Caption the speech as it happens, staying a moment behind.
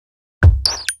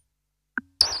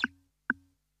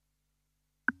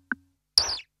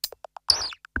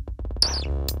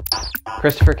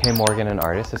Christopher K. Morgan, an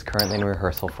artist, is currently in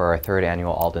rehearsal for our third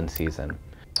annual Alden season.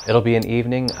 It'll be an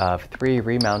evening of 3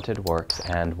 remounted works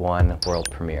and 1 world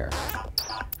premiere.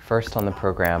 First on the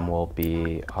program will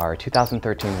be our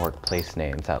 2013 work Place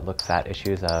Names that looks at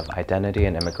issues of identity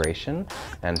and immigration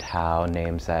and how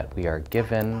names that we are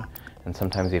given and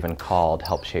sometimes even called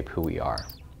help shape who we are.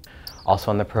 Also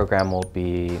on the program will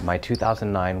be my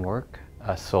 2009 work,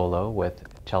 a solo with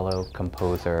cello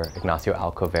composer Ignacio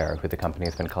Alcover, who the company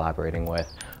has been collaborating with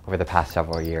over the past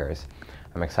several years.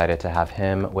 I'm excited to have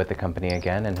him with the company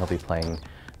again, and he'll be playing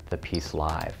the piece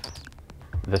live.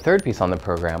 The third piece on the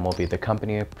program will be the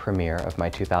company premiere of my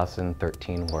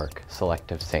 2013 work,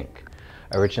 Selective Sync.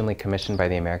 Originally commissioned by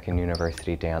the American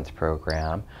University Dance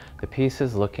Program, the piece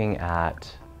is looking at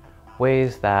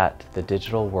ways that the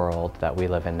digital world that we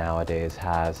live in nowadays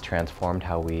has transformed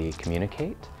how we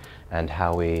communicate and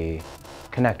how we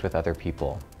connect with other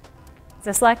people.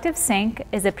 The Selective Sync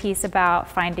is a piece about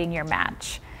finding your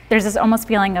match. There's this almost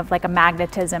feeling of like a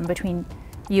magnetism between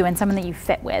you and someone that you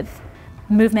fit with.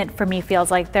 Movement for me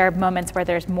feels like there are moments where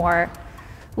there's more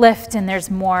lift and there's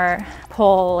more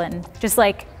pull and just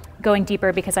like going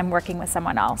deeper because I'm working with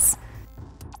someone else.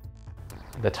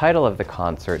 The title of the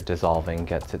concert, Dissolving,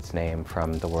 gets its name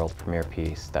from the world premiere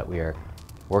piece that we are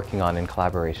working on in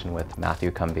collaboration with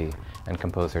Matthew Cumbie and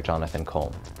composer Jonathan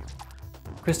Kolm.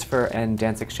 Christopher and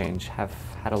Dance Exchange have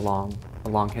had a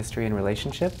long history and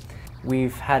relationship.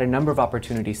 We've had a number of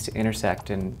opportunities to intersect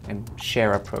and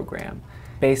share a program.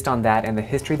 Based on that and the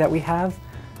history that we have,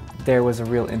 there was a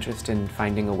real interest in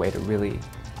finding a way to really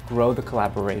grow the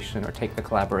collaboration or take the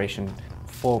collaboration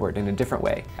forward in a different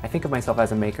way. I think of myself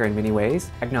as a maker in many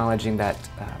ways, acknowledging that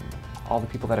all the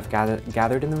people that have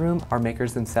gathered in the room are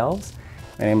makers themselves.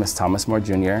 My name is Thomas Moore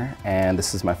Jr., and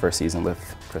this is my first season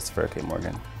with Christopher K.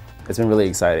 Morgan. It's been really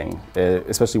exciting,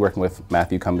 especially working with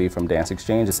Matthew Cumbie from Dance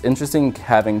Exchange. It's interesting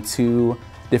having 2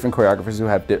 different choreographers who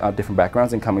have different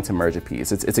backgrounds and coming to merge a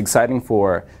piece. It's exciting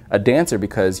for a dancer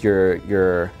because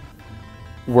you're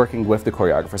working with the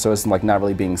choreographer, so it's like not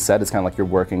really being set, it's kind of like you're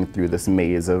working through this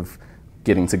maze of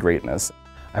getting to greatness.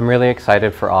 I'm really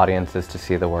excited for audiences to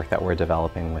see the work that we're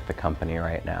developing with the company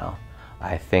right now.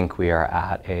 I think we are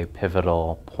at a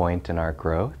pivotal point in our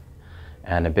growth,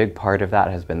 and a big part of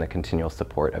that has been the continual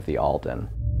support of the Alden.